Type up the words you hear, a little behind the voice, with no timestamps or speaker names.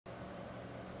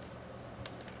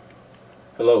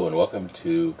Hello and welcome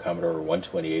to Commodore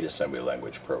 128 Assembly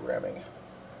Language Programming.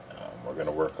 We're going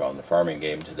to work on the farming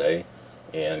game today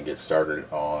and get started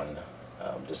on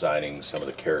designing some of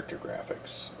the character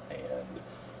graphics. And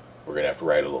we're going to have to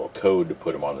write a little code to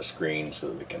put them on the screen so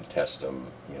that we can test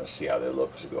them, see how they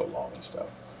look as we go along and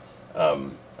stuff. I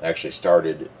actually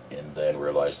started and then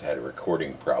realized I had a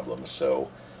recording problem, so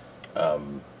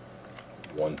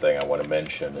one thing I want to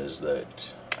mention is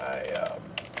that I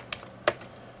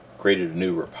created a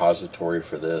new repository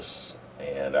for this,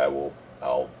 and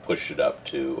I'll push it up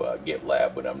to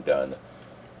GitLab when I'm done,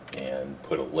 and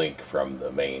put a link from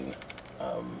the main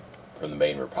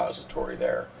repository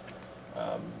there.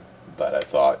 But I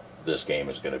thought this game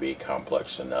is going to be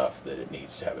complex enough that it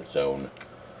needs to have its own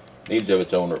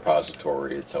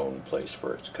repository, its own place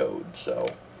for its code.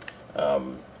 So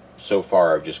so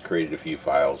far I've just created a few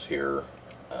files here.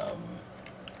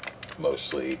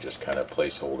 Mostly just kind of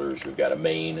placeholders. We've got a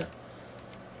main,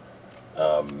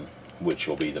 which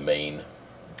will be the main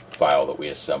file that we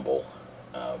assemble.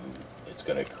 It's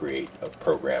going to create a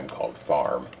program called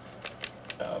farm.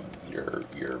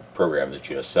 Your program that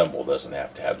you assemble doesn't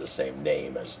have to have the same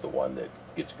name as the one that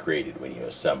gets created when you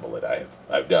assemble it.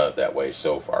 I've done it that way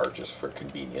so far just for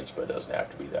convenience, but it doesn't have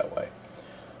to be that way.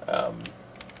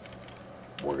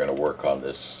 We're going to work on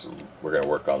this. We're going to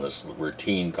work on this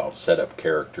routine called setup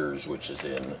characters, which is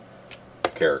in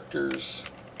characters,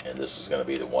 and this is going to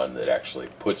be the one that actually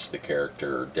puts the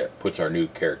puts our new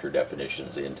character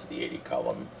definitions into the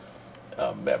 80-column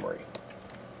memory.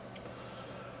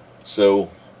 So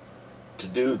to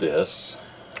do this,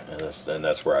 and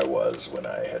that's where I was when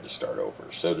I had to start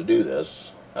over. So to do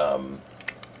this,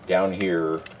 down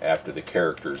here after the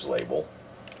characters label,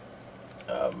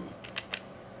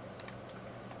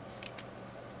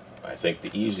 I think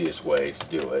the easiest way to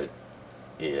do it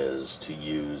is to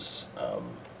use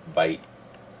byte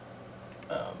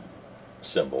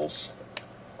symbols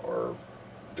or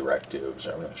directives.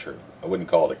 I'm not sure. I wouldn't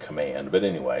call it a command, but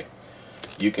anyway,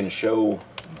 you can show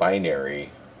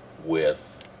binary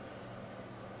with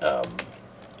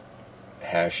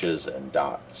hashes and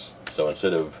dots. So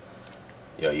instead of,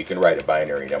 you can write a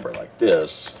binary number like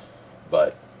this,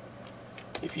 but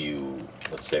if you,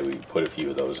 let's say we put a few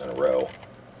of those in a row,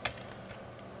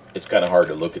 it's kind of hard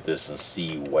to look at this and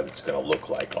see what it's going to look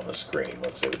like on the screen.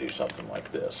 Let's say we do something like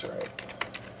this, right?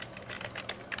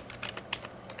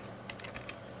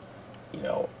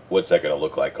 What's that going to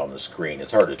look like on the screen?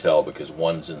 It's hard to tell because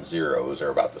ones and zeros are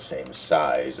about the same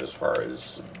size, as far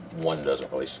as one doesn't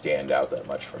really stand out that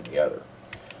much from the other.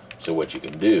 So what you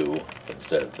can do,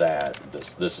 instead of that,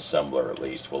 this assembler at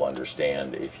least will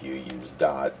understand if you use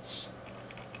dots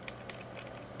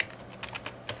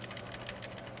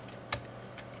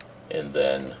and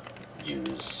then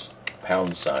use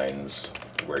pound signs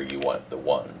where you want the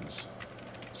ones.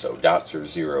 So dots are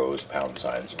zeros, pound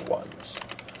signs are ones.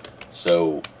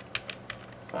 So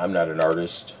I'm not an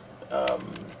artist,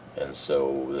 and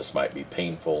so this might be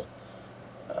painful,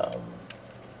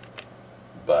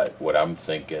 but what I'm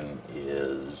thinking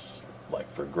is, like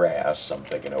for grass, I'm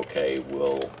thinking, okay,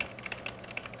 we'll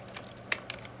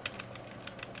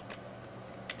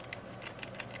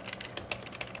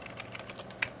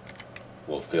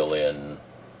fill in,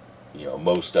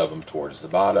 most of them towards the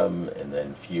bottom, and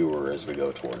then fewer as we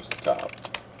go towards the top.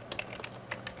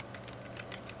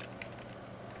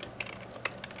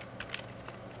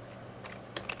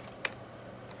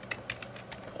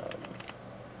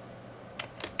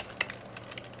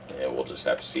 And we'll just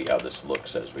have to see how this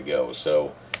looks as we go.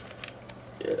 So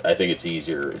I think it's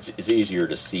easier. It's easier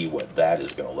to see what that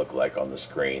is going to look like on the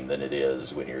screen than it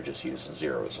is when you're just using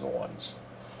zeros and ones.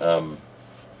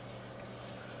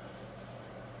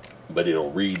 But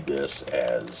it'll read this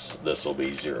as, this will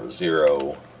be 0,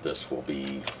 0, this will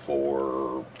be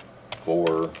 4,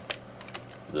 4,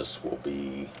 this will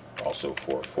be also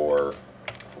 4, 4,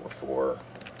 4, 4,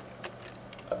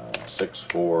 6,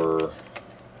 4,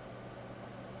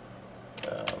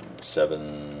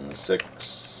 7,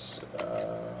 6,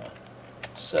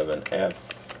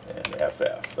 7F, and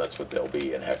FF. That's what they'll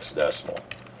be in hexadecimal.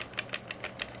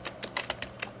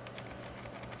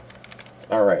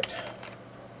 Alright.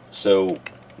 So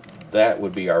that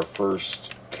would be our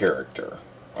first character.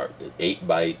 8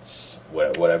 bytes.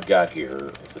 What I've got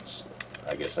here,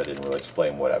 I guess I didn't really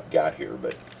explain what I've got here,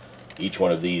 but each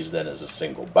one of these then is a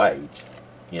single byte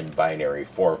in binary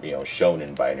form, shown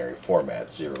in binary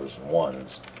format, zeros and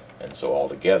ones. And so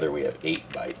altogether we have 8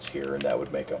 bytes here, and that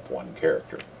would make up one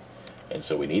character. And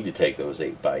so we need to take those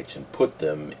 8 bytes and put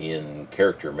them in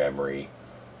character memory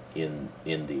in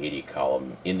the 80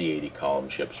 column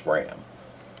chip's RAM.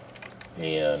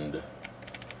 And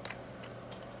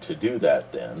to to do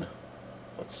that then,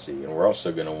 let's see, and we're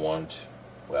also going to want,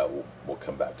 well, we'll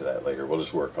come back to that later. We'll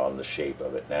just work on the shape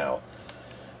of it now.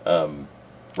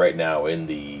 Right now in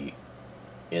the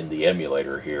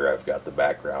emulator here, I've got the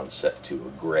background set to a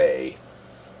gray,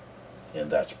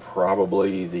 and that's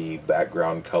probably the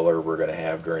background color we're going to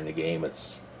have during the game.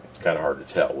 It's kind of hard to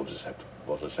tell. We'll just have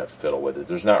to fiddle with it.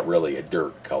 There's not really a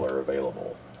dirt color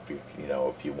available.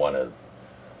 If you want to,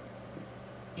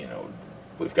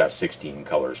 we've got 16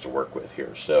 colors to work with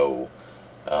here, so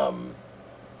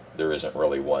there isn't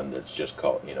really one that's just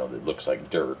called, that looks like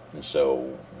dirt, and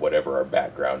so whatever our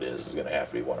background is going to have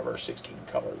to be one of our 16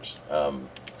 colors.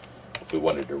 If we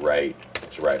wanted to write,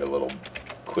 let's write a little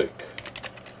quick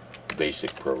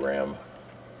basic program.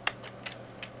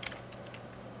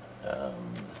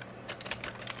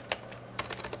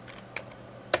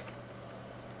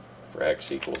 For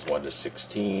x equals 1 to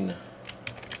 16,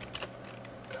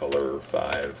 color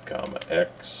 5,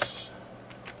 x.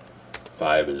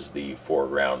 5 is the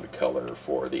foreground color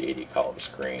for the 80 column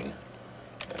screen,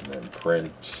 and then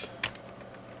print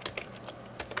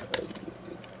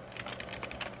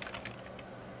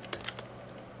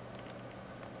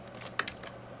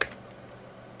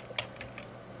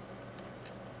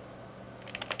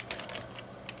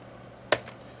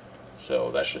so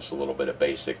that's just a little bit of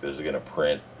basic. This is going to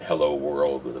print hello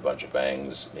world with a bunch of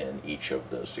bangs in each of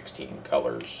the 16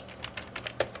 colors.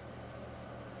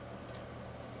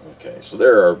 Okay, so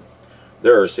there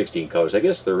are 16 colors. I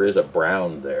guess there is a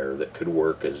brown there that could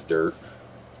work as dirt.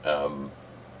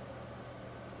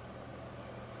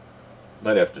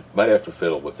 Might have to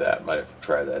fiddle with that. Might have to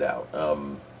try that out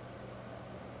and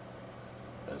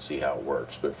see how it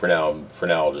works. But for now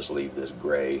I'll just leave this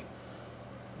gray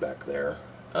back there.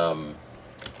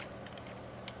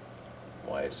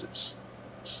 Why is it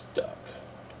stuck?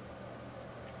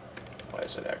 Why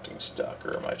is it acting stuck,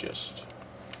 or am I just...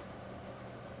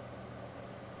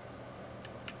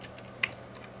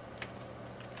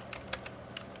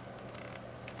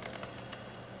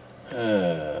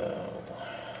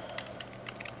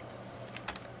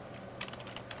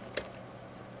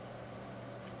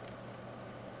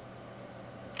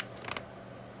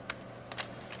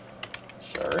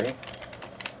 Sorry.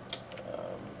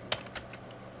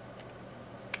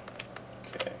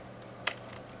 Okay.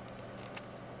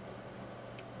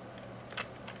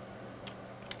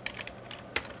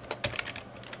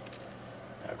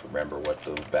 I have to remember what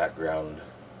the background...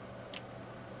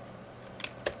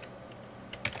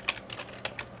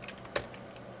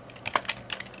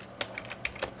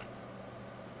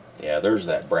 Yeah, there's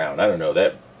that brown. I don't know,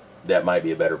 that might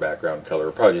be a better background color.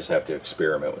 We'll probably just have to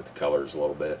experiment with the colors a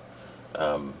little bit.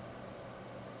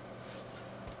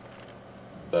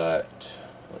 But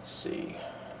let's see.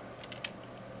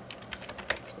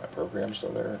 Is my program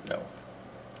still there? No.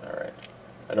 All right.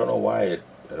 I don't know why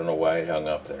it hung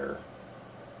up there.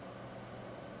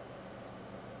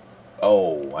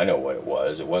 Oh, I know what it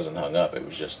was. It wasn't hung up. It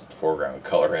was just that the foreground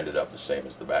color ended up the same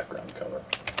as the background color.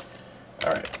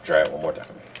 All right. Try it one more time.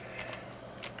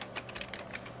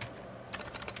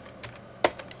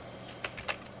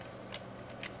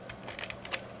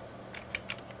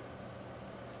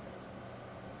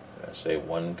 Say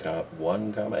 1,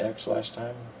 comma x last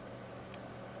time,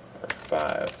 or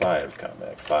 5, comma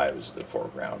x. 5 is the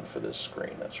foreground for this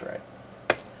screen. That's right.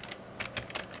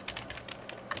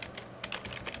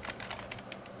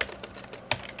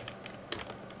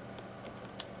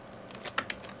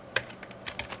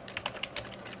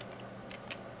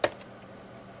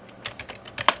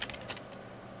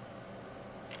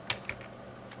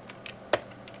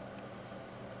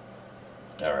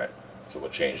 All right. So we'll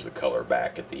change the color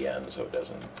back at the end so it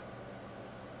doesn't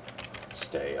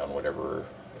stay on whatever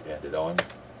it ended on.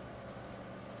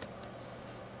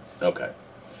 Okay.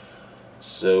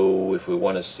 So if we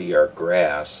want to see our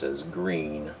grass as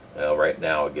green, well, right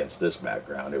now against this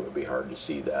background it would be hard to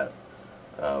see that.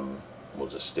 We'll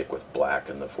just stick with black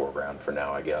in the foreground for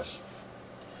now, I guess.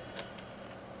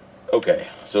 Okay,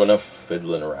 so enough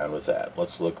fiddling around with that.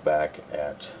 Let's look back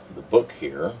at the book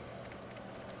here.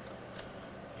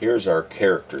 Here's our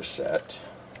character set.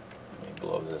 Let me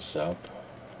blow this up.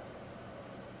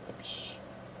 Oops.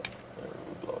 There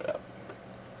we blow it up.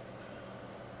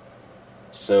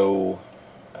 So,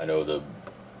 I know the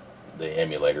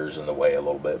emulator's in the way a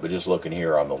little bit, but just looking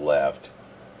here on the left,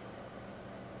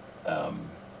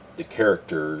 the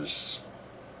characters,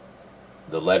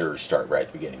 the letters start right at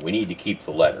the beginning. We need to keep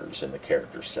the letters in the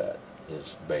character set,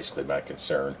 is basically my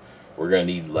concern. We're going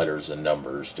to need letters and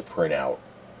numbers to print out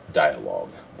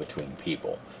dialogue between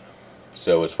people.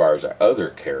 So as far as our other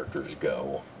characters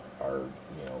go, our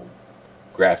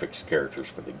graphics characters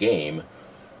for the game,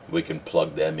 we can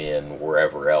plug them in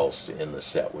wherever else in the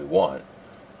set we want.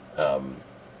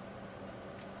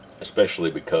 Especially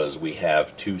because we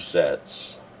have two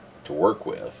sets to work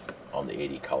with on the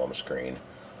 80 column screen.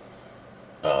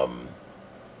 Let's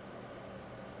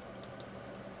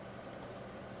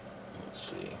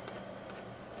see.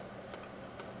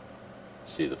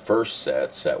 See, the first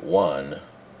set, set 1,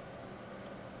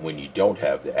 when you don't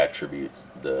have the attribute,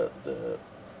 the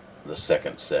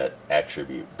second set,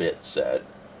 attribute bit set,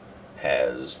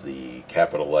 has the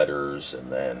capital letters,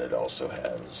 and then it also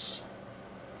has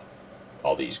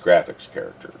all these graphics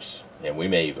characters. And we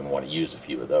may even want to use a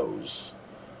few of those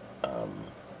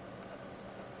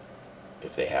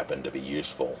if they happen to be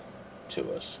useful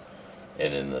to us.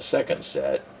 And in the second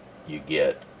set, you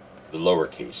get the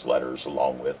lowercase letters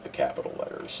along with the capital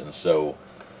letters. And so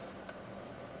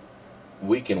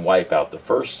we can wipe out the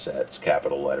first set's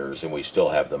capital letters and we still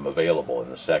have them available in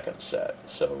the second set.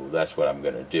 So that's what I'm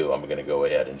going to do. I'm going to go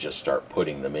ahead and just start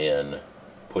putting them in,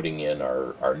 putting in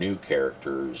our new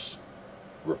characters,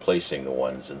 replacing the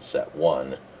ones in set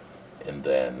 1, and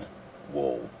then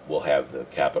we'll have the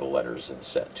capital letters in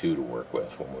set 2 to work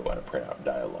with when we want to print out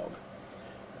dialogue.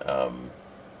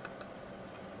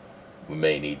 We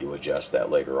may need to adjust that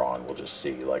later on. We'll just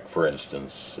see. Like, for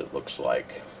instance, it looks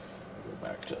like, go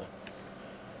back to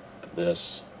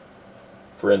this.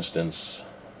 For instance,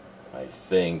 I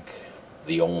think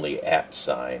the only @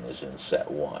 sign is in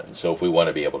set 1. So if we want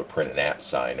to be able to print an @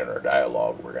 sign in our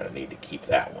dialogue, we're going to need to keep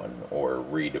that one or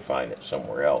redefine it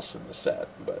somewhere else in the set.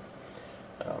 But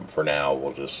for now,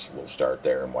 we'll start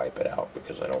there and wipe it out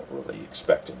because I don't really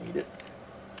expect to need it.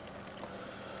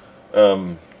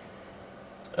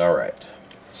 Alright,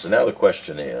 so now the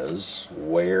question is,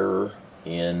 where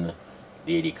in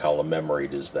the 80 column memory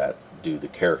does that do the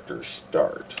characters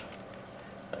start?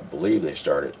 I believe they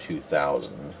start at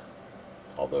 2000,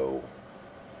 although,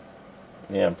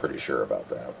 yeah, I'm pretty sure about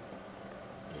that.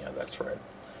 Yeah, that's right.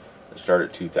 They start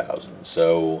at 2000,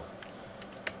 so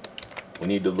we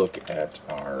need to look at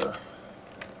our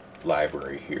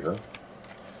library here.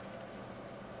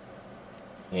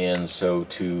 And so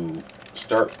to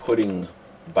start putting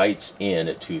bytes in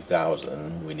at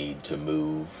 2000, we need to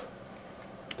move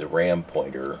the RAM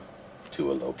pointer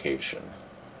to a location.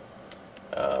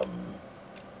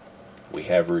 We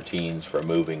have routines for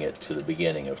moving it to the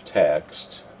beginning of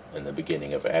text and the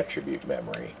beginning of attribute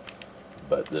memory,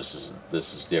 but this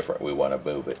is different. We want to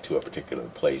move it to a particular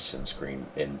place in screen,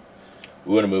 we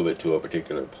want to move it to a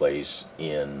particular place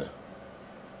in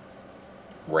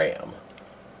RAM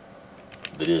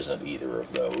that isn't either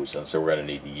of those, and so we're going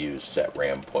to need to use set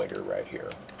RAM pointer right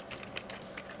here.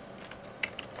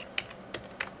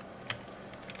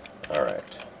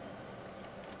 Alright,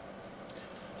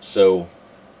 so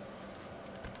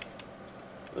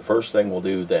the first thing we'll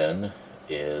do then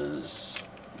is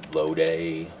load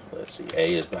A. Let's see,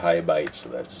 A is the high byte, so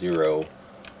that's 0.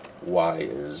 Y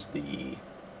is the,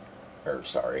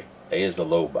 A is the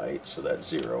low byte, so that's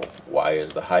 0. Y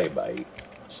is the high byte,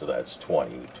 so that's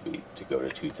 20 to go to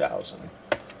 2000,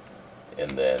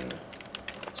 and then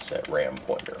set RAM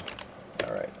pointer.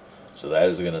 Alright, so that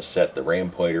is going to set the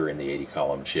RAM pointer in the 80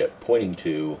 column chip pointing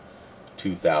to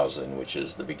 2000, which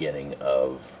is the beginning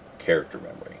of character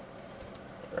memory.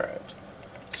 Alright,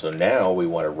 so now we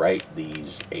want to write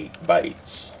these 8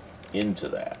 bytes into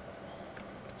that.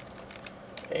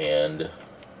 And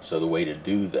so the way to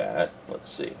do that, let's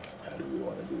see, how do we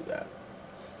want to do that?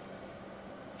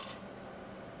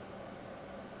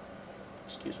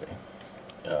 Excuse me.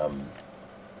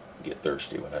 Get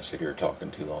thirsty when I sit here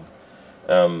talking too long.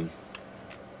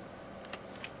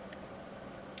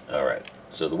 Alright,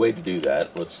 so the way to do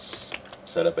that, let's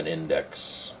set up an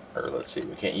index, or let's see,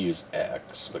 we can't use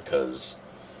X because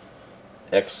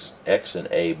X and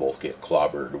A both get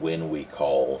clobbered when we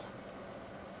call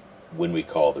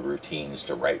the routines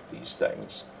to write these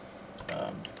things.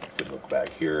 If we look back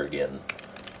here again,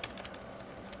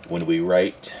 when we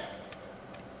write,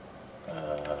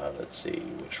 let's see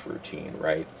which routine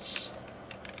writes.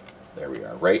 There we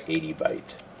are. Write 80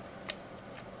 byte.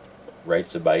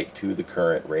 Writes a byte to the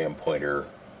current RAM pointer.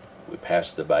 We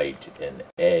pass the byte in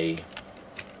A.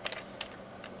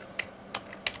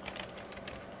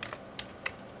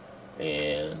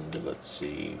 And let's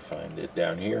see, find it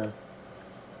down here.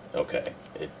 Okay,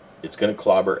 it's going to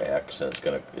clobber X and it's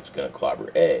going to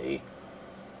clobber A,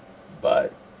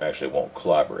 but actually it won't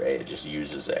clobber A, it just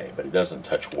uses A, but it doesn't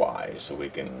touch Y, so we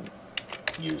can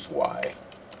use Y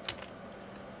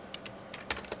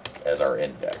as our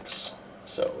index.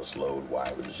 So let's load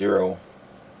Y with 0.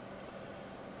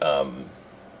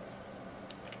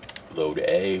 Load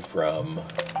A from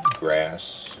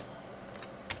grass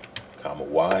comma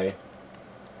Y,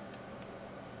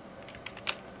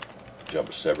 jump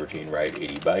subroutine right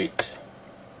 80 byte,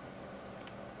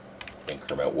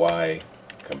 increment Y,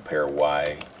 compare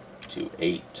Y to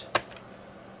 8,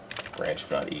 branch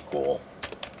if not equal,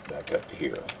 back up to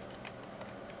here.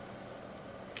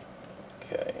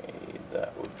 Okay,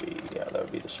 that would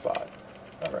be the spot.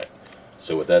 Alright,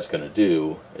 so what that's going to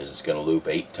do is it's going to loop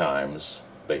 8 times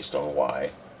based on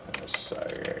Y. And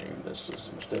this is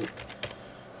a mistake.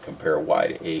 Compare Y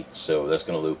to 8, so that's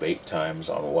going to loop 8 times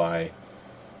on Y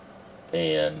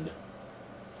and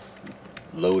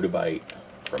load a byte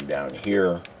from down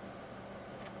here,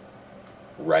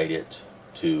 write it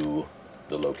to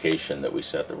the location that we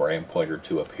set the RAM pointer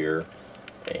to up here.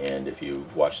 And if you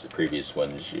watch the previous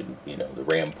ones, you know the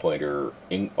RAM pointer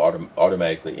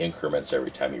automatically increments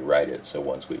every time you write it. So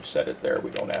once we've set it there,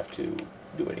 we don't have to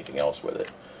do anything else with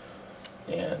it.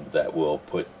 And that will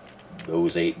put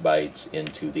those 8 bytes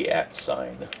into the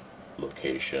 @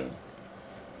 location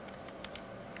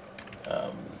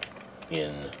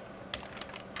in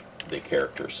the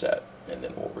character set, and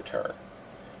then we'll return.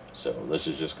 So this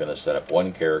is just going to set up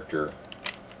one character,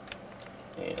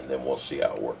 and then we'll see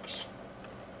how it works.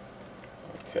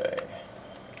 Okay.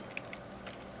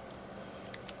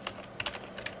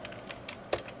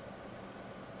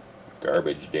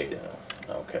 Garbage data.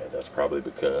 Okay, that's probably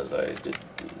because I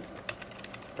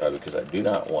do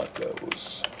not want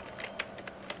those.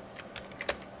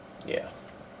 Yeah.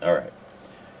 Alright.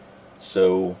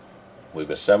 So we've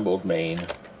assembled main,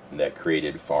 and that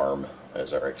created farm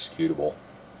as our executable.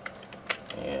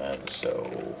 And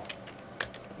so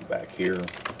back here.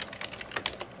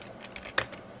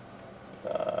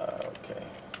 Okay.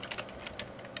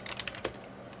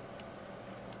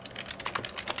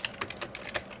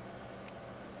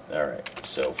 Alright,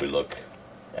 so if we look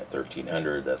at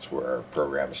 1300, that's where our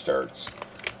program starts.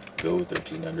 Go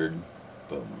 1300,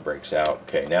 boom, breaks out.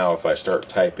 Okay, now if I start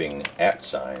typing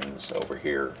 @ over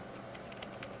here,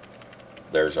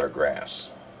 there's our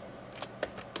grass.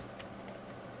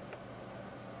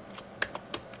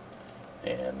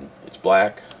 And it's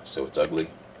black, so it's ugly,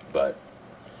 but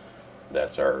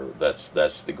that's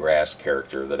the grass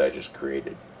character that I just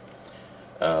created.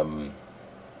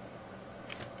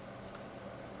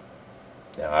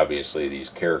 Now obviously these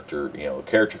character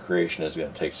creation is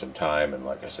going to take some time, and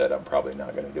like I said, I'm probably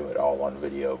not going to do it all on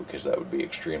video because that would be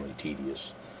extremely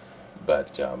tedious.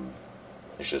 But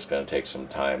it's just going to take some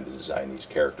time to design these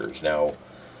characters. Now,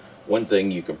 one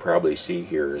thing you can probably see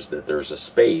here is that there's a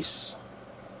space,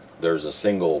 there's a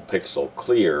single pixel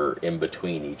clear in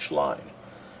between each line.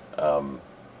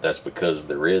 That's because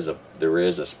there is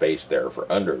a space there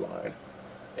for underline,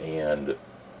 and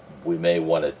we may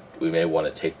want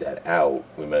to take that out.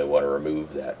 We may want to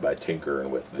remove that by tinkering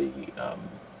with the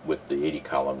 80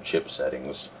 column chip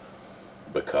settings,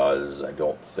 because I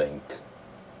don't think,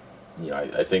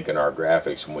 I think in our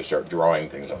graphics, when we start drawing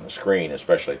things on the screen,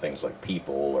 especially things like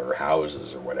people or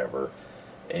houses or whatever,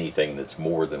 anything that's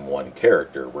more than one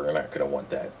character, we're not going to want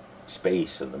that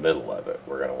space in the middle of it.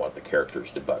 We're going to want the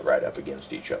characters to butt right up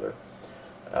against each other,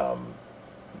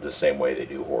 the same way they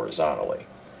do horizontally.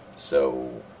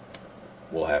 So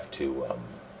we'll have to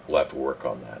work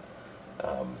on that.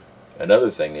 Another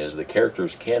thing is the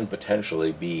characters can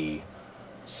potentially be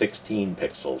 16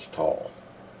 pixels tall.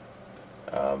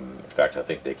 In fact, I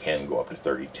think they can go up to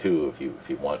 32 if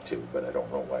you want to, but I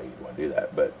don't know why you'd want to do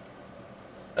that. But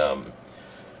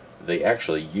they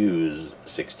actually use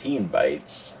 16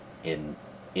 bytes in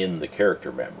the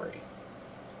character memory,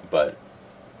 but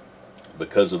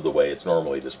because of the way it's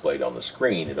normally displayed on the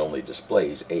screen, it only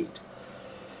displays 8.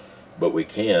 But we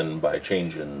can, by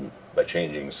changing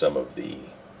some of the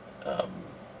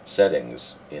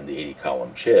settings in the 80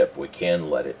 column chip, we can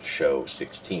let it show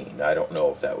 16. I don't know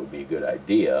if that would be a good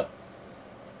idea,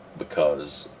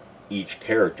 because each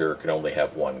character can only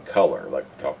have one color, like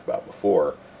we talked about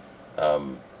before.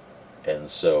 And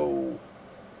so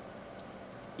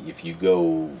if you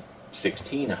go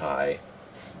 16 high,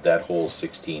 that whole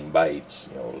 16 bytes,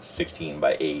 16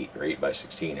 by 8 or 8 by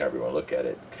 16, however you want to look at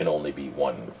it, can only be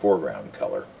one foreground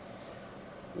color.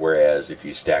 Whereas if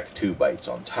you stack 2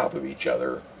 bytes on top of each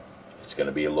other, it's going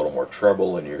to be a little more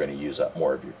trouble, and you're going to use up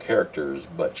more of your characters,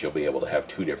 but you'll be able to have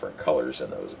 2 different colors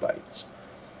in those bytes.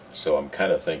 So I'm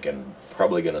kind of thinking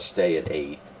probably going to stay at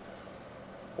 8,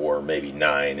 or maybe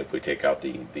 9 if we take out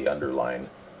the underline,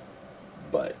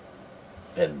 but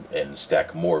and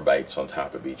stack more bytes on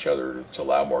top of each other to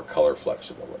allow more color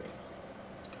flexibility.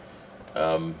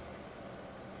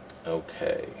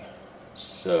 Okay,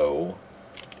 so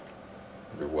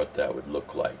I wonder what that would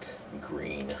look like.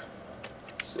 Green.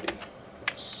 Let's see.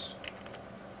 Oops.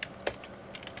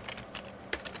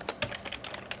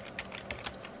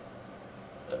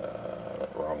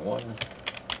 one.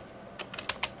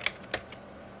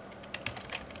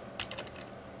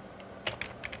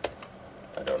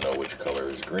 I don't know which color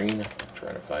is green. I'm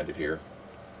trying to find it here.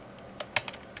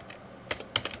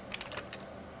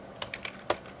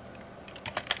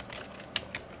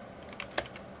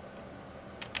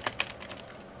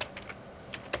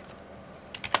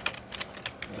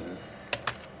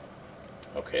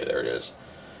 Okay, there it is.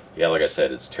 Yeah, like I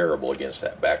said, it's terrible against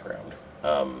that background.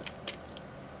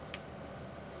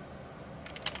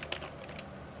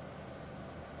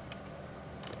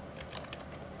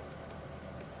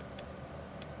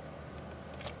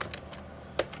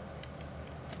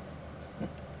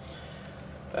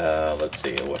 Let's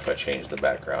see, what if I change the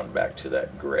background back to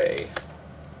that gray?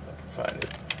 I can find it.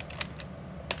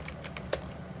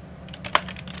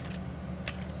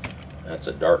 That's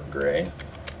a dark gray.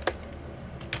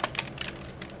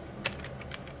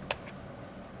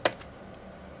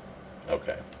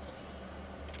 Okay.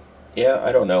 Yeah,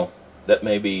 I don't know. That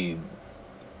may be,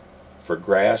 for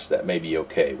grass, that may be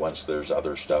okay once there's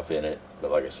other stuff in it. But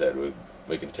like I said,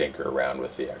 we can tinker around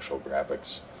with the actual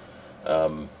graphics.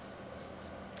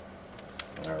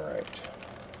 Alright.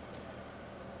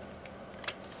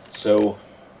 So,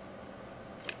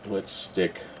 let's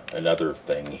stick another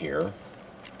thing here.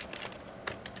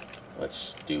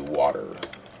 Let's do water.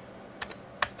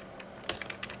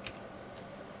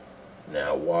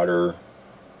 Now water,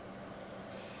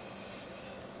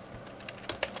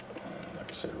 like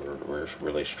I said, we're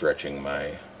really stretching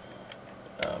my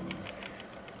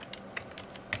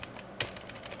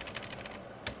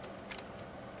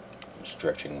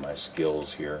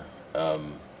skills here.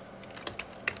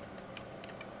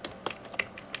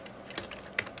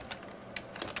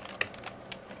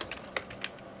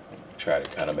 Try to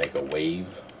kind of make a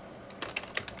wave,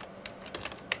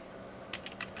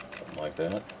 something like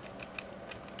that.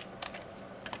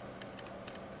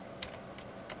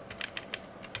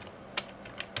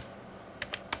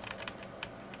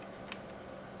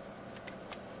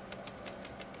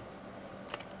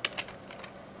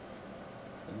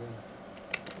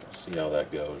 See how that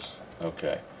goes.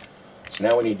 Okay, so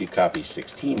now we need to copy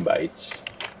 16 bytes,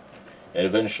 and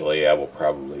eventually I will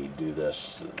probably do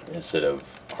this. Instead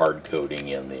of hard coding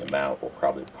in the amount, we'll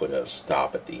probably put a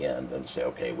stop at the end and say,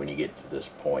 okay, when you get to this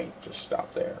point, just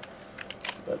stop there.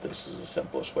 But this is the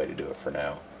simplest way to do it for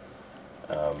now.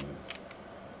 Okay,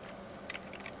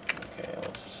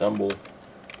 let's assemble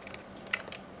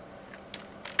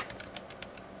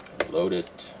and load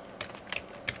it.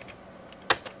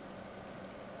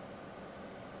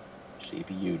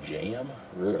 CPU jam?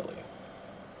 Really?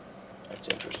 That's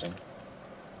interesting.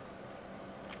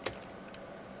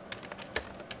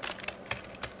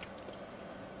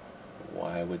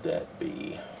 Why would that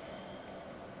be?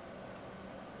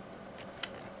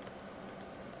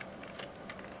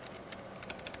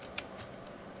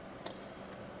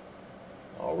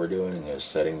 All we're doing is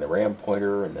setting the RAM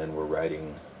pointer, and then we're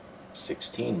writing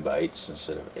 16 bytes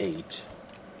instead of 8.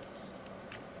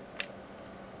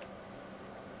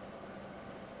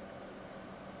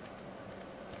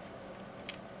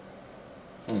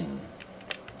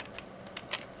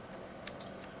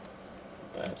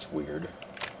 That's weird.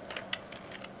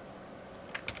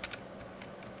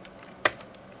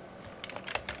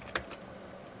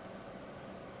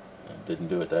 That didn't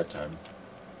do it that time.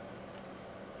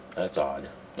 That's odd.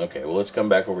 Okay, well, let's come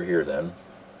back over here then.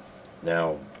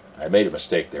 Now, I made a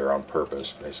mistake there on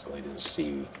purpose, basically, to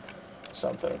see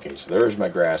something. Okay, so there's my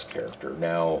grass character.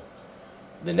 Now,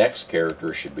 the next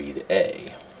character should be the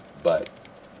A, but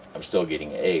I'm still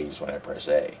getting A's when I press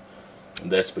A. And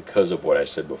that's because of what I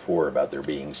said before about there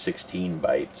being 16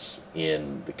 bytes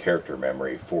in the character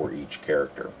memory for each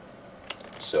character.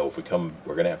 So if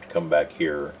we're going to have to come back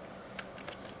here,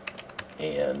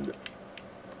 and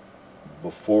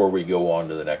before we go on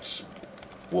to the next,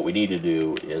 what we need to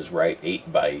do is write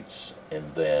 8 bytes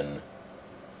and then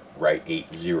write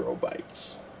 8 0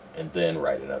 bytes, and then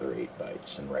write another 8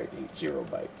 bytes and write 8 0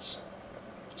 bytes.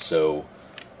 So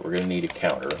we're going to need a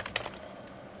counter.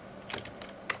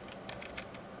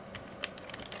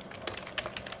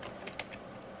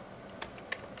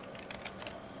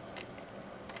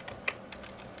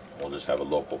 We'll just have a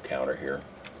local counter here.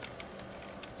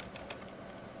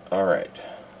 Alright,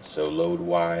 so load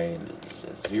Y is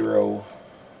 0.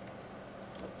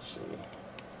 Let's see.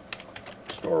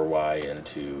 Store Y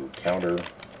into counter.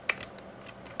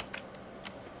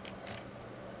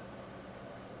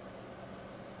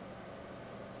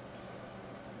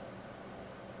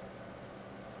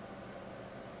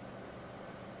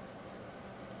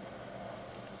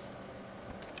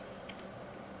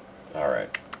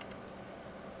 Alright.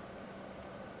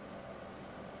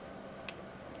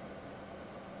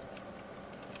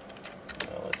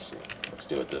 let's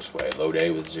do it this way. Load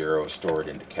A with 0, store it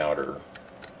into counter,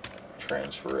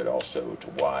 transfer it also to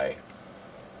Y.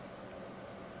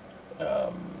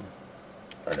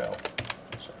 Or no,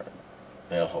 sorry.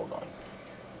 Now hold on.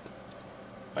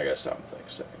 I gotta stop and think a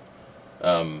second.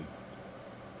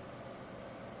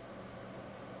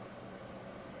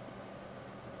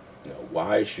 No,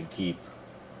 Y should keep.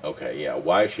 Okay, yeah,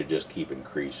 Y should just keep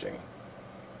increasing.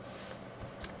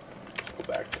 Let's go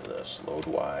back to this. Load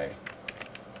Y.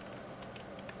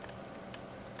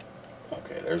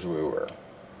 Okay, there's where we were.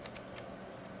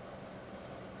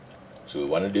 So we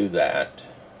want to do that.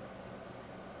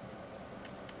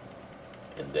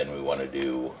 And then we want to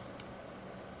do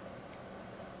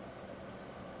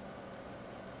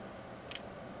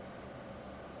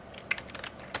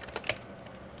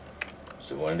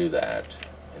so we want to do that,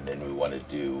 and then we want to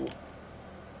do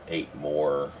 8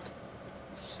 more.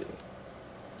 Let's see.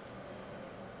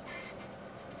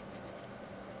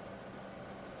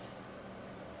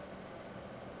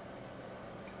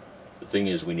 The thing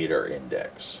is, we need our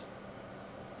index.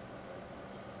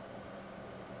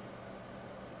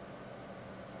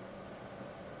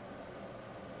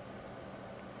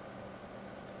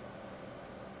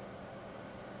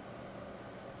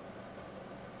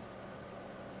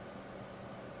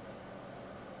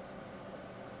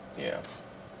 Yeah,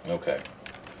 okay.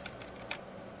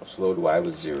 Let's load Y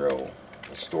with 0.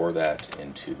 Let's store that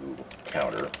into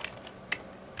counter.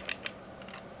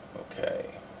 Okay.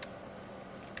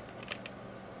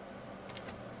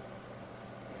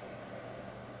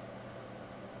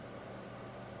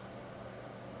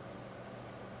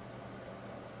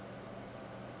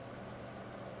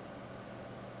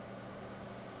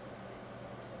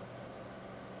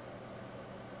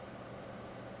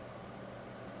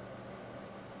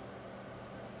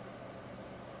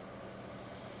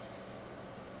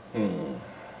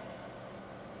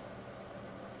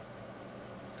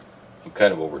 I'm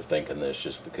kind of overthinking this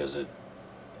just because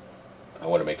I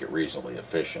want to make it reasonably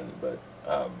efficient, but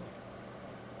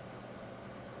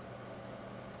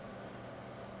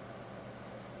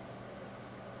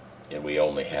and we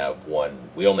only have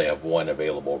one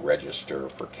available register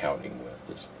for counting with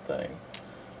is the thing.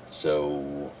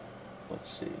 So let's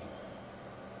see.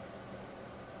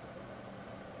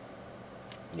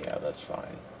 Yeah, that's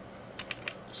fine.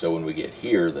 So when we get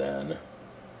here, then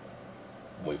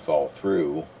we fall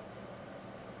through,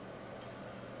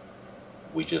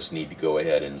 we just need to go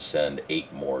ahead and send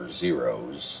 8 more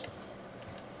zeros.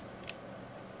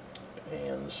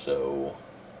 And so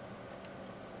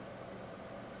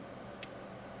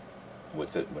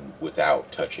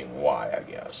without touching Y, I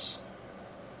guess.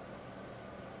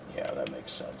 Yeah, that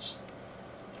makes sense.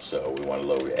 So we want to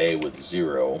load A with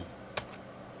 0,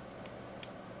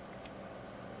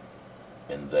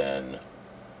 and then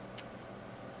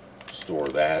store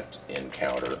that in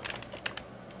counter.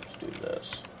 Let's do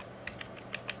this.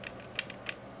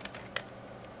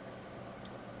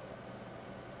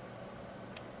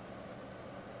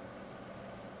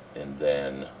 And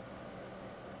then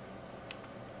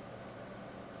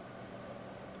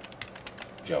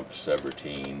jump to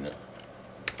subroutine,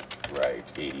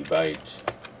 write 80 byte,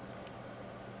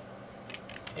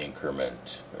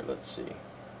 increment, or let's see.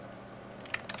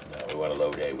 No, we want to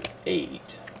load A with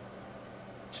 8,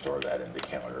 store that into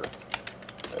counter,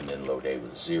 and then load A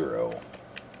with 0,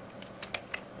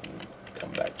 and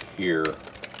come back to here,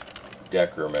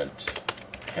 decrement,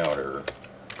 counter,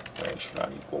 branch if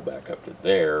not equal back up to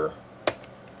there,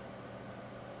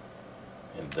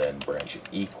 and then branch if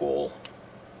equal,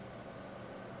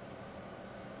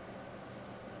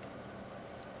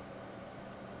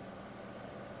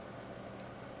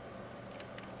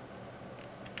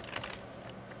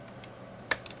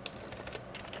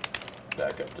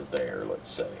 back up to there,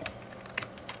 let's say.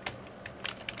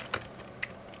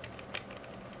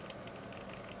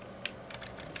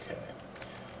 Okay,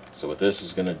 so what this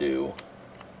is going to do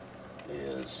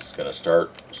is it's going to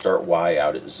start Y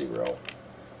out at 0,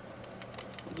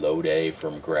 load A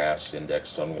from grass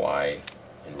indexed on Y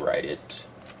and write it,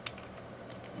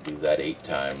 do that 8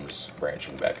 times,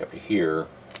 branching back up to here,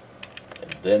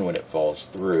 and then when it falls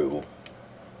through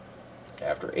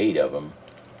after 8 of them,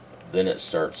 then it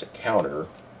starts a counter,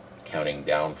 counting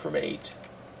down from 8,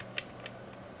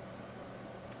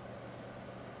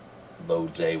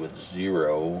 loads A with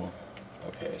 0.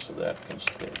 Okay, so that can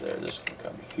stay there. This can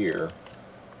come to here.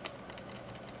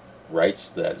 Writes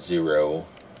that 0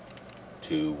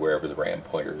 to wherever the RAM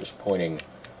pointer is pointing,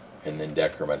 and then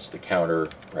decrements the counter,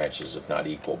 branches if not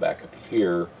equal back up to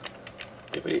here.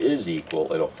 If it is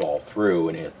equal, it'll fall through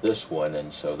and hit this one,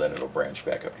 and so then it'll branch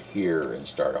back up to here and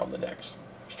start on the next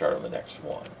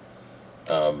one.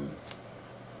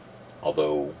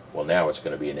 Although, well, now it's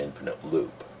going to be an infinite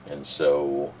loop. And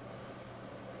so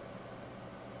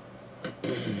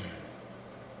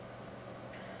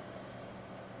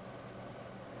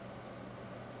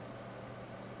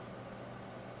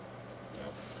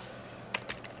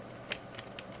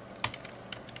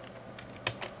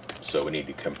so we need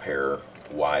to compare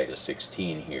y to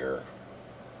 16 here.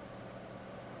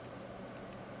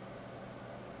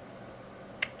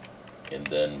 And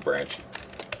then branch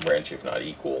if not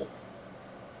equal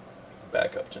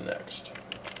back up to next.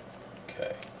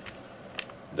 Okay.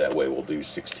 That way we'll do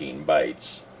 16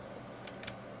 bytes,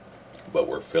 but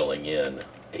we're filling in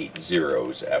 8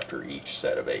 zeros after each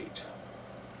set of 8.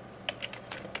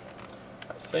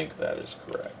 I think that is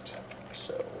correct.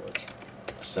 So let's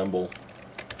assemble,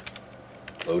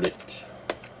 load it.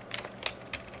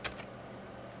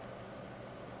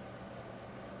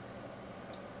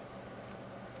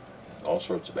 All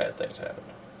sorts of bad things happen.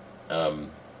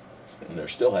 And they're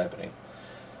still happening.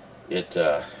 It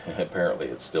apparently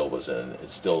it still is an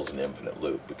infinite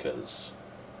loop because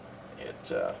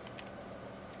it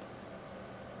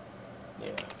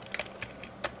yeah.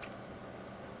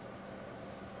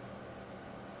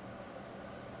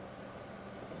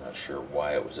 I'm not sure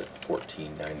why it was at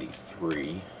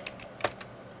 1493.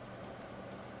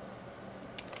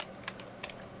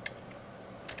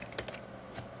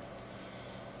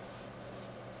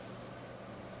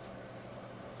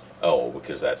 Oh,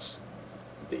 because that's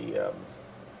the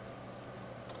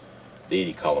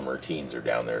 80 column routines are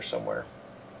down there somewhere,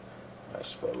 I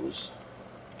suppose.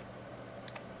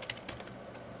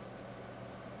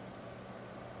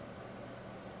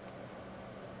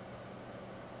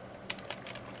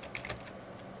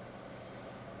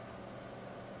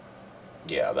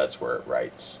 Yeah, that's where it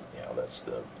writes. Yeah, that's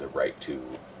the write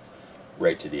to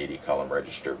the 80 column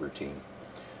register routine.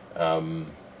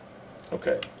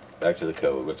 Okay, back to the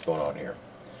code. What's going on here?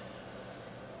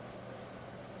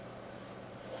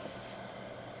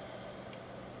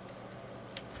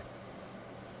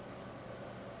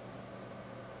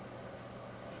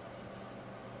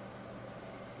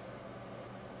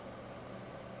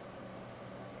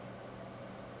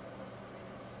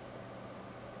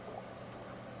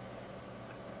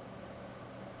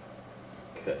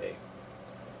 Okay,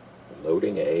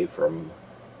 loading A from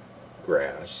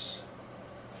grass,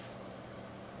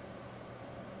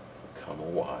 comma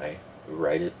Y, we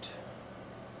write it.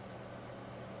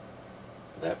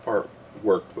 That part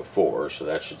worked before, so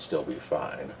that should still be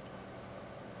fine.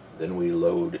 Then we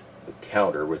load the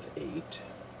counter with 8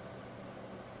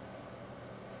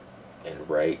 and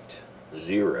write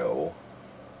 0,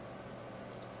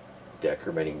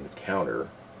 decrementing the counter.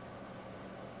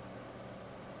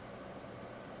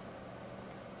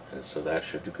 And so that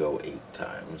should go 8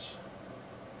 times.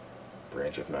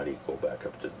 Branch if not equal back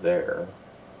up to there.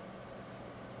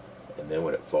 And then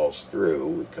when it falls through,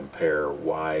 we compare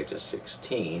y to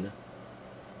 16.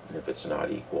 And if it's not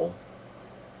equal.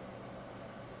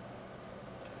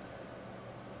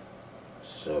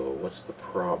 So what's the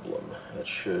problem? That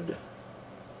should...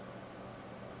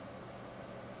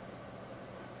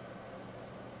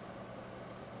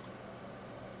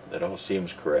 That all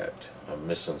seems correct. I'm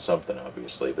missing something,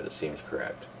 obviously, but it seems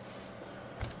correct.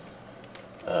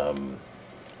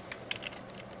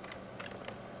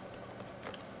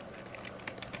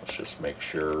 Let's just make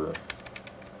sure.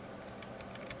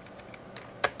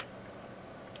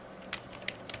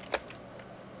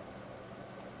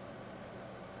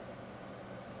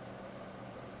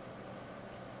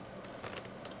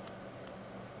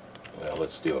 Well,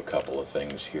 let's do a couple of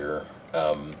things here.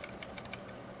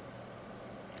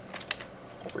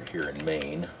 Over here in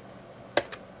main,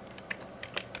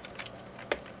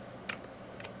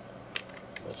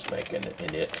 let's make an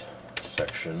init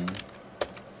section,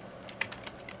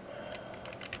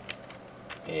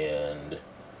 and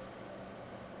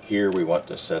here we want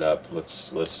to set up,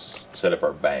 let's set up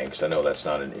our banks. I know that's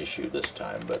not an issue this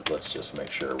time, but let's just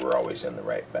make sure we're always in the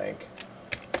right bank,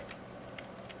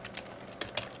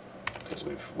 because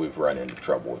we've run into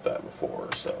trouble with that before.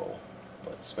 So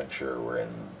let's make sure we're in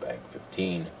bank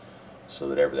 15 so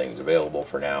that everything's available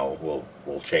for now.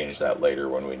 We'll change that later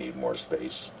when we need more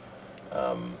space.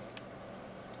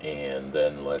 And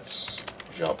then let's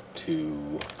jump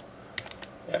to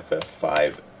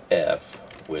FF5F,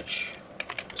 which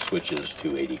switches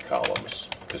to 80 columns,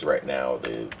 because right now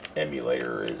the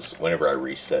emulator is, whenever I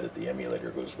reset it, the emulator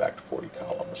goes back to 40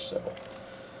 columns. So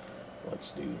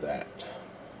let's do that.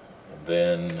 And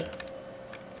then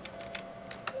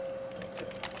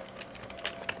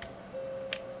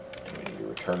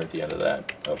return at the end of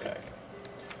that. Okay.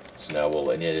 So now we'll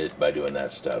init it by doing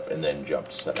that stuff and then jump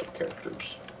to set up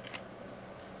characters.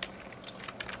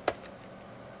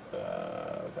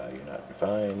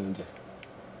 find...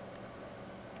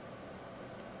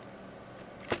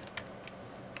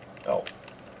 Oh,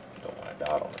 don't want a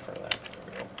dot on the front of that. There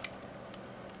we go.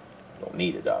 Don't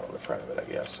need a dot on the front of it, I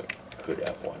guess. It could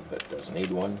have one, but it doesn't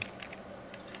need one.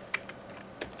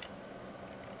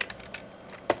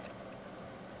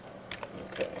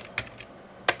 Okay.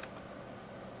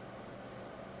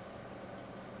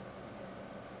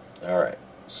 Alright,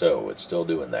 so it's still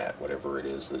doing that. Whatever it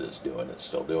is that it's doing, it's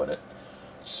still doing it.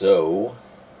 So,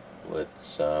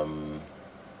 let's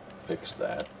fix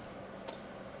that.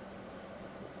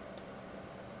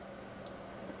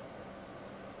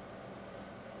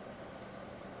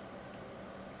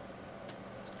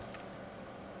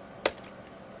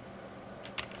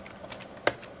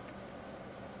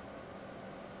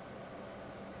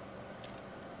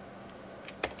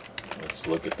 Let's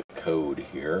look at the code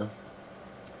here.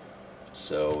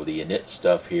 So the init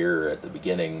stuff here at the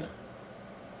beginning,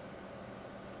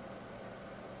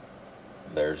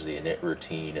 there's the init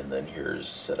routine, and then here's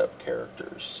setup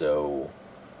characters. So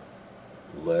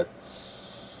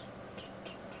let's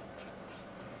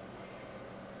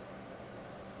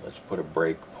put a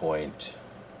breakpoint.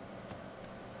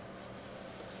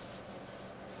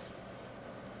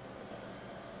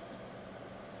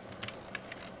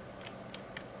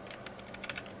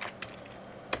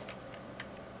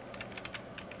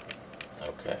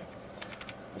 Okay,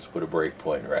 let's put a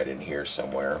breakpoint right in here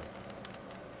somewhere.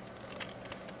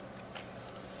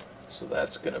 So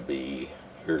that's going to be,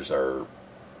 here's where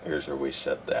we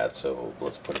set that. So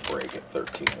let's put a break at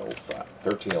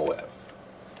 13:0F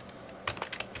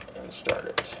and start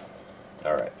it.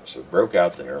 All right, so it broke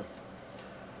out there,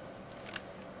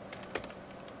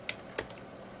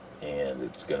 and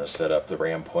it's going to set up the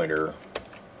RAM pointer,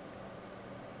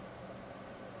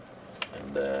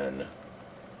 and then.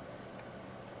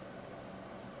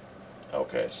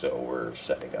 Okay, so we're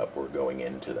setting up, we're going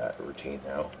into that routine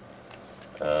now.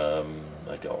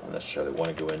 I don't necessarily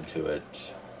want to go into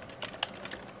it.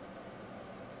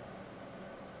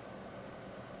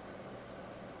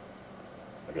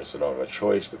 I guess I don't have a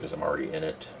choice because I'm already in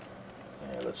it.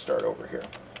 And let's start over here.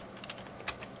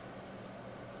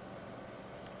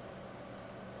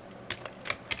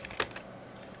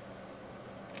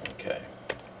 Okay.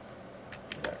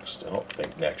 Next. I don't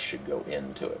think next should go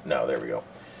into it. No, there we go.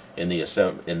 In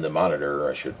the monitor,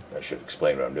 I should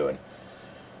explain what I'm doing.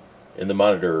 In the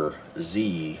monitor,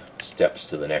 Z steps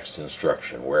to the next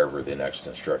instruction, wherever the next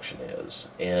instruction is.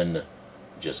 N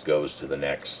just goes to the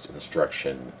next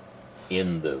instruction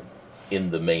in the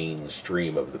main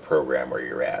stream of the program where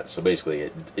you're at. So basically,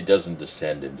 it doesn't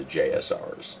descend into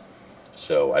JSRs.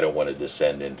 So I don't want to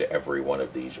descend into every one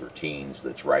of these routines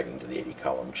that's writing to the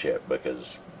 80-column chip,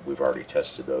 because we've already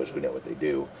tested those. We know what they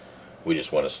do. We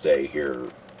just want to stay here.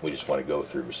 We just want to go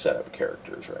through setup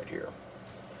characters right here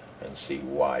and see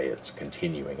why it's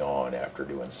continuing on after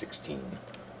doing 16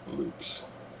 loops.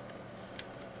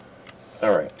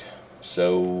 Alright,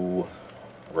 so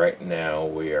right now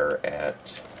we are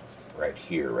at right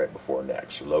here, right before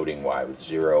next, loading Y with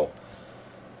 0,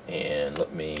 and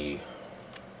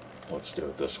let's do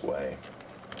it this way.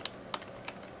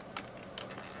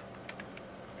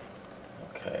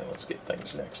 Okay, let's get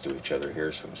things next to each other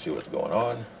here so we can see what's going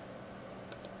on.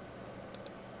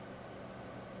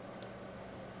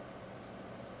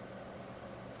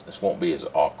 This won't be as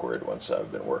awkward once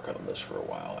I've been working on this for a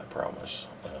while, I promise.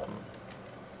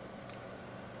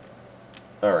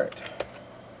 Alright.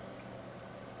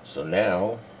 So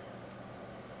now,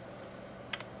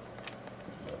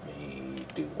 let me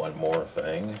do one more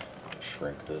thing.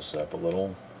 Shrink this up a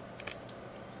little.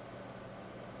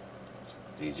 It's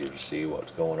easier to see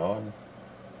what's going on.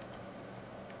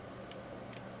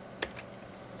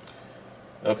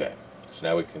 Okay, so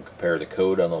now we can compare the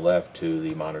code on the left to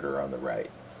the monitor on the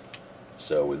right.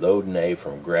 So we load an A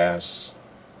from grass,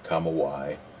 comma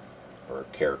Y, or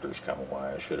characters, comma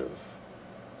Y. I should have.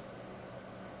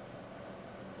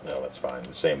 No, that's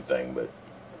fine. Same thing, but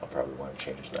I'll probably want to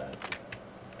change that.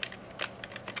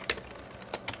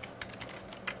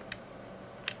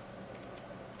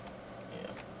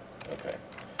 Yeah. Okay.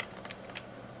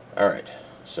 All right.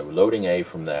 So we're loading A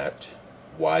from that.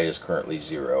 Y is currently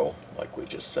 0, like we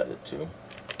just set it to.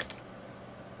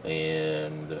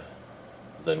 And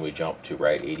then we jump to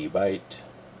write 80 byte.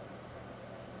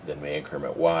 Then we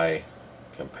increment Y,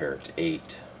 compare it to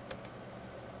 8.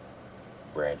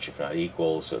 Branch if not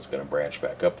equal, so it's going to branch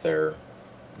back up there.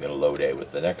 I'm going to load A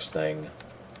with the next thing.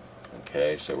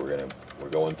 Okay, so we're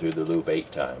going through the loop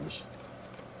 8 times.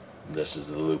 This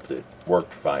is the loop that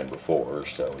worked fine before,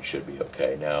 so it should be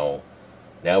okay. Now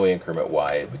we increment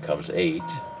Y, it becomes 8.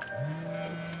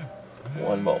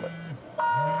 One moment.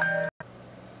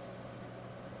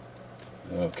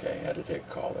 Okay, had to take a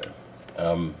call there.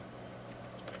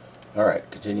 Alright,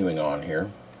 continuing on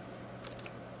here.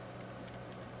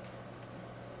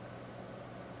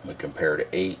 We compare to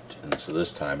 8, and so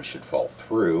this time it should fall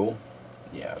through.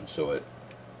 Yeah, and so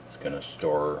it's going to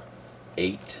store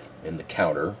 8 in the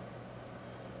counter,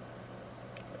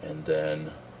 and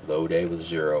then load A with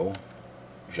 0,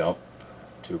 jump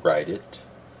to write it,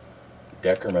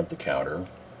 decrement the counter,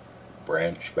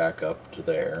 branch back up to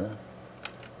there,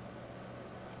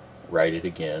 write it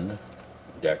again,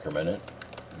 decrement it,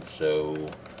 and so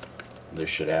this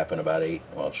should happen about 8,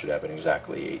 well, it should happen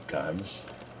exactly 8 times.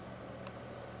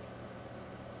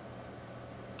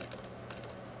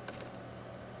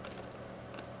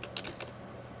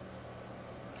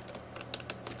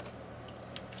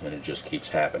 And it just keeps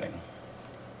happening.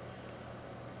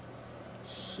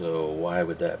 So why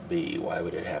would that be? Why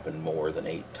would it happen more than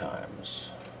 8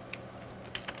 times?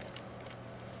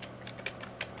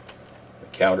 The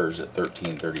counter's at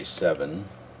 1337.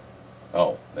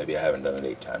 Oh, maybe I haven't done it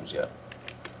 8 times yet.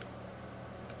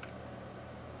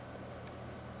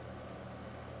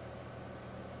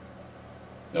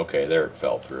 Okay, there it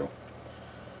fell through.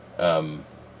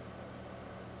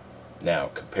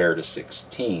 Now compare to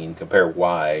 16. Compare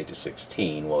y to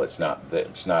 16. Well, it's not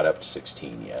up to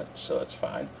 16 yet, so that's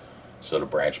fine. So to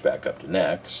branch back up to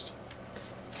next,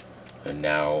 and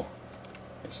now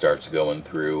it starts going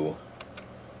through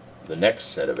the next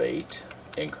set of 8,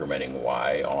 incrementing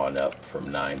y on up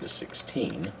from 9 to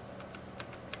 16.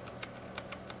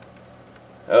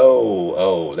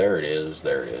 Oh, there it is.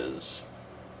 There it is.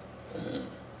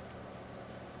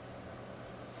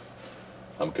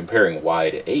 I'm comparing y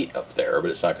to 8 up there,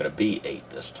 but it's not going to be 8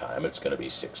 this time. It's going to be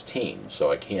 16,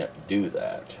 so I can't do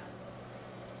that.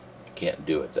 I can't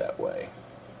do it that way.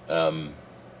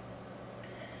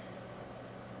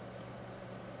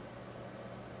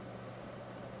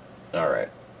 Alright.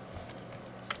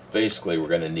 Basically, we're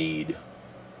going to need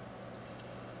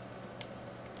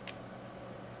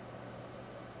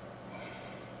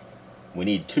we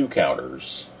need 2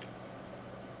 counters.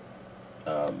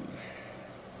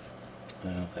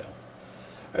 Well,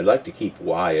 I'd like to keep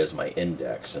y as my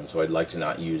index, and so I'd like to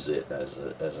not use it as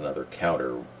another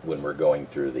counter when we're going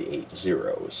through the 8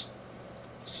 zeros.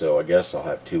 So I guess I'll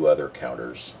have 2 other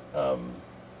counters. We'll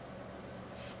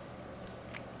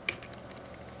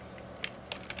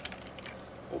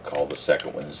call the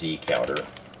second one Z counter.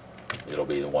 It'll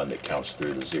be the one that counts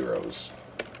through the zeros.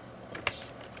 Oops.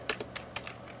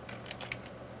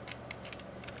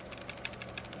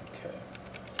 Okay.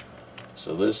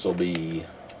 So this will be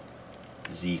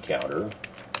Z counter.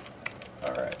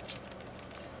 Alright.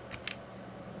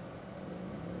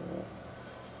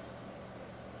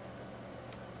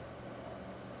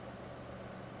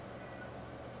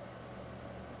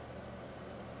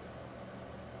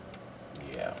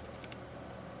 Yeah.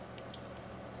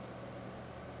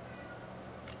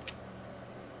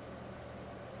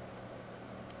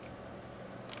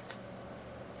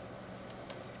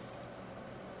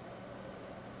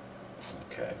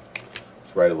 Okay.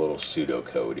 Let's write a little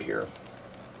pseudocode here.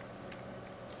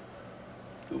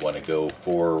 We want to go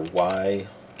for y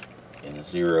in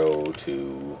 0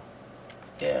 to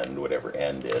end, whatever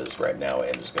end is. Right now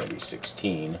end is going to be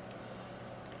 16.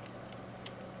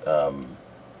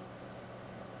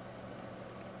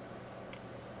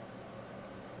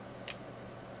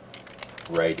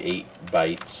 Write 8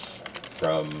 bytes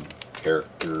from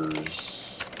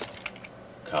characters,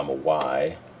 comma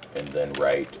y, and then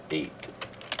write 8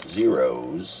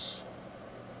 zeros.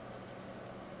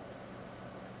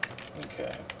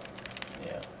 Okay,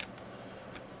 yeah.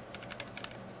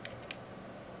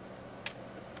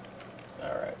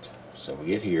 Alright, so we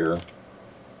get here.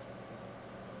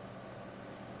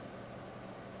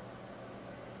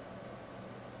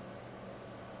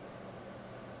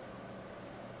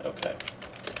 Okay,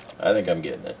 I think I'm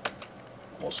getting it.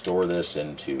 We'll store this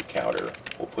into counter.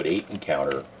 We'll put 8 in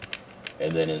counter,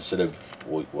 and then instead of,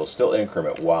 we'll still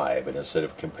increment y, but instead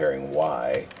of comparing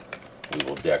y, we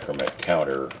will decrement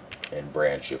counter and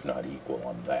branch if not equal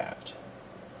on that.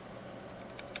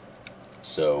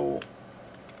 So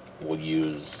we'll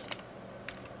use,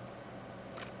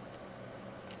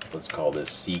 let's call this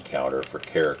C counter for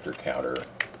character counter,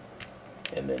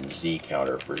 and then Z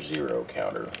counter for zero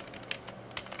counter,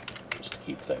 just to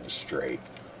keep things straight.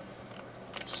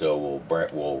 So we'll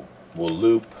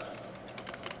loop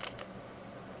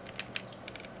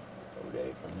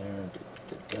from there.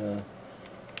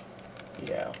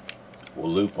 Yeah,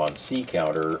 we'll loop on C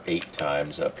counter 8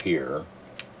 times up here,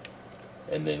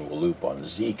 and then we'll loop on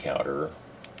Z counter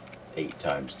 8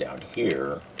 times down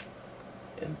here,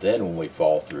 and then when we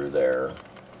fall through there,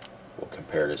 we'll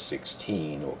compare to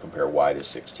 16, we'll compare y to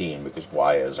 16 because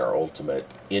y is our ultimate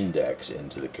index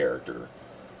into the character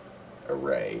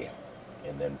array,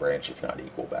 and then branch if not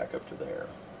equal back up to there.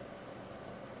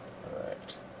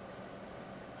 Alright.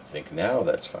 I think now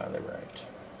that's finally right.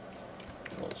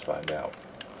 Let's find out.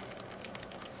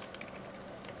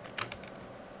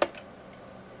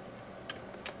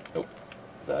 Nope.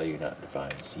 Value not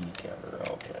defined C counter.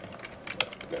 Okay.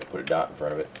 Got to put a dot in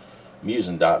front of it. I'm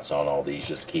using dots on all these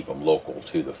just to keep them local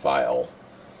to the file.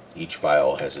 Each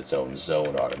file has its own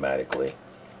zone automatically,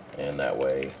 and that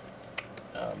way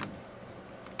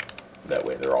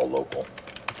they're all local.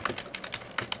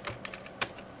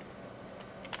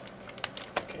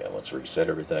 Okay, let's reset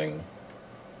everything.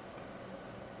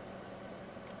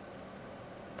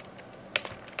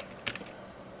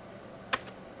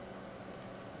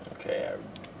 Okay,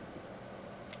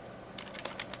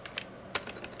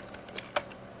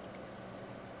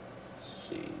 let's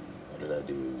see, what did I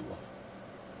do?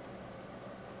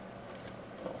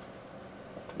 Oh,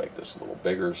 I have to make this a little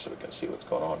bigger so we can see what's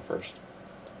going on first.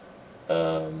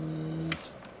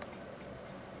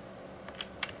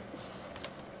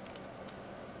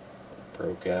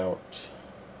 Broke out.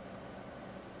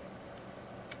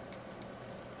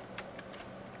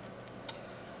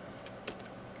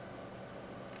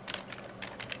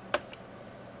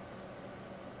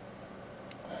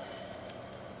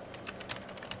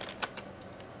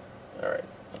 Alright,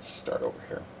 let's start over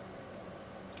here.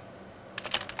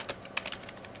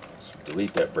 Let's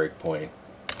delete that breakpoint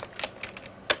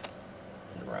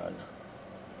and run.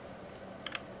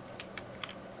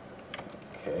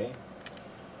 Okay.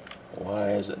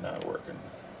 Why is it not working?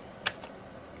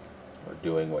 Or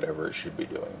doing whatever it should be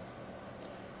doing?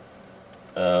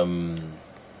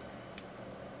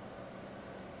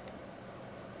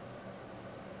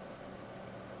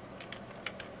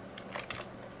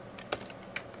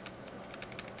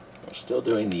 We're still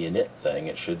doing the init thing.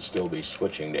 It should still be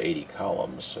switching to 80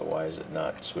 columns, so why is it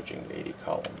not switching to 80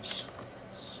 columns?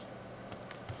 It's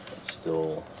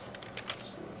still, let's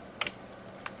see.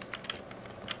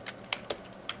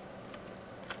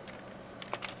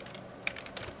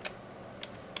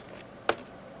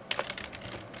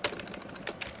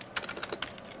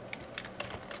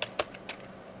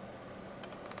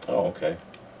 Oh, okay.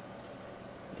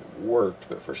 It worked,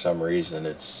 but for some reason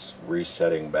it's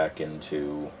resetting back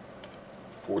into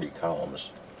 40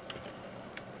 columns.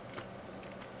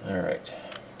 Alright.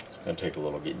 It's going to take a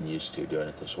little getting used to doing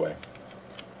it this way.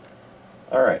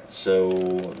 Alright, so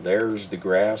there's the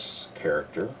grass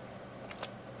character.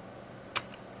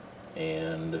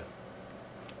 And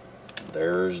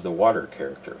there's the water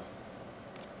character.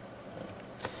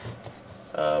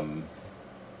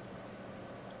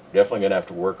 Definitely going to have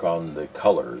to work on the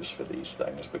colors for these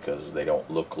things because they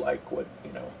don't look like what,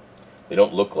 they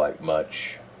don't look like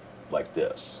much like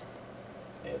this.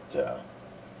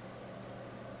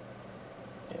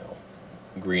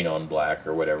 Green on black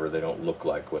or whatever, they don't look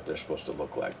like what they're supposed to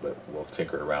look like, but we'll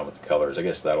tinker around with the colors. I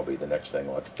guess that'll be the next thing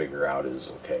we'll have to figure out is,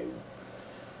 okay,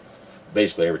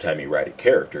 basically every time you write a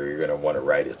character, you're going to want to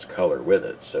write its color with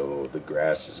it. So the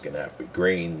grass is going to have to be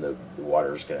green, the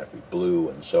water is going to have to be blue,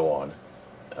 and so on.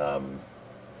 And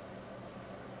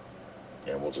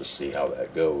we'll just see how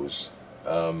that goes.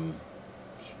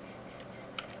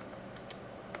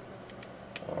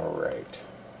 Alright.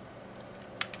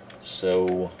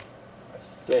 So I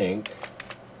think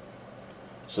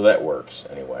so that works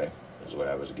anyway, is what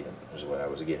I was getting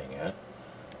at.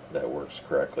 That works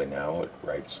correctly now. It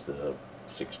writes the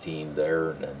 16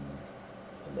 there and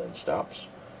then stops.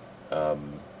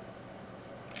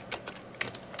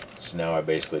 So now I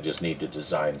basically just need to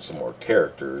design some more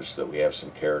characters so that we have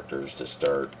some characters to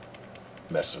start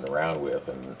messing around with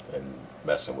and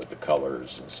messing with the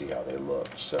colors and see how they look.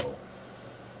 So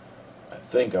I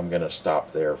think I'm going to stop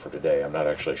there for today. I'm not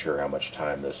actually sure how much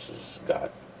time this has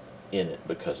got in it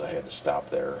because I had to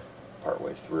stop there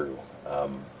partway through.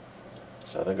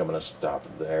 So I think I'm going to stop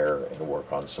there and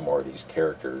work on some more of these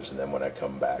characters, and then when I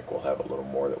come back we'll have a little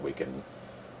more that we can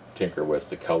tinker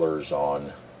with the colors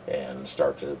on and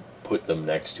start to put them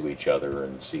next to each other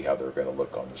and see how they're going to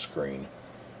look on the screen,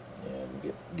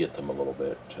 and get them a little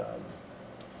bit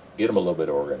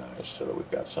organized so that we've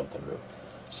got something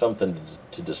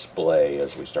to display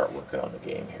as we start working on the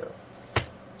game here.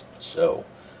 So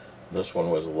this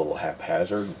one was a little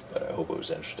haphazard, but I hope it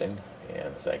was interesting,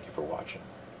 and thank you for watching.